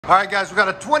All right, guys, we got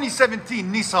a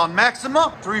 2017 Nissan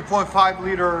Maxima 3.5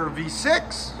 liter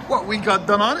V6. What we got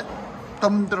done on it?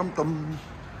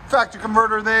 Factory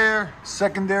converter there,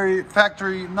 secondary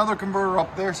factory, another converter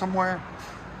up there somewhere,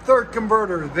 third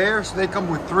converter there. So they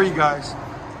come with three, guys.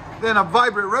 Then a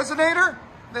vibrate resonator.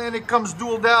 Then it comes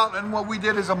dualed out, and what we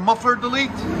did is a muffler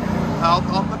delete out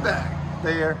on the back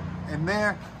there and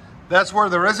there. That's where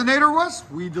the resonator was.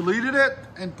 We deleted it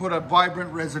and put a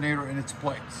vibrant resonator in its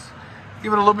place.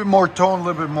 Give it a little bit more tone, a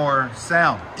little bit more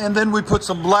sound. And then we put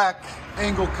some black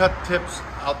angle cut tips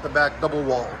out the back, double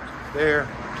walled, there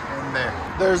and there.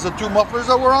 There's the two mufflers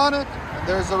that were on it, and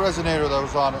there's the resonator that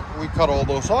was on it. We cut all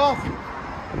those off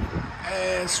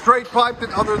and straight piped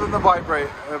it, other than the vibrant.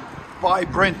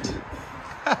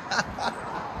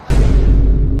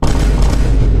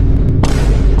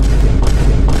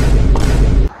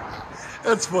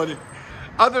 That's funny.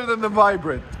 Other than the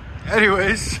vibrant.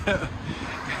 Anyways.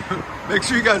 Make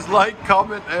sure you guys like,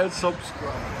 comment, and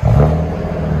subscribe.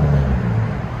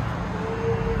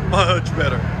 Much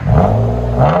better.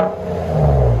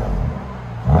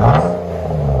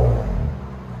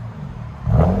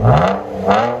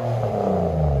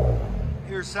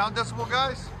 Here's sound decibel,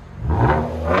 guys.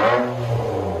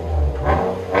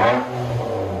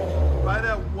 Right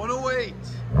at 108.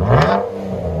 Yeah.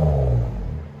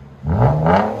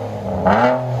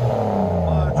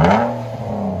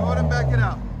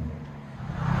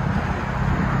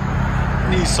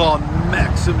 Nissan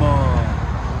Maxima.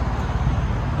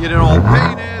 Get it all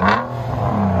painted.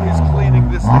 He's cleaning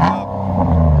this thing up.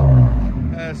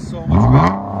 That's so much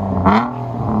better.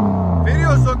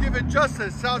 Videos don't give it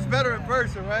justice. Sounds better in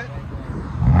person, right?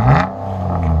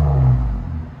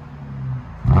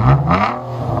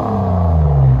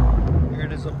 Here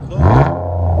it is up close.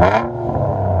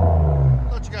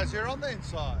 I'll let you guys hear it on the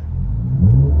inside.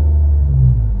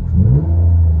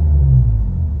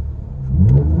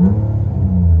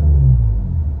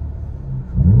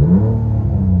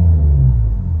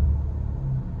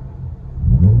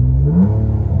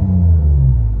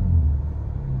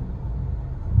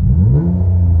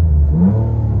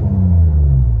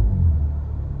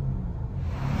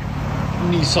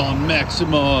 Nissan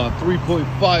Maxima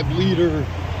 3.5 liter.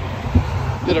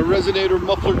 Get a resonator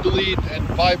muffler delete and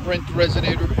vibrant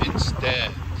resonator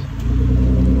instead.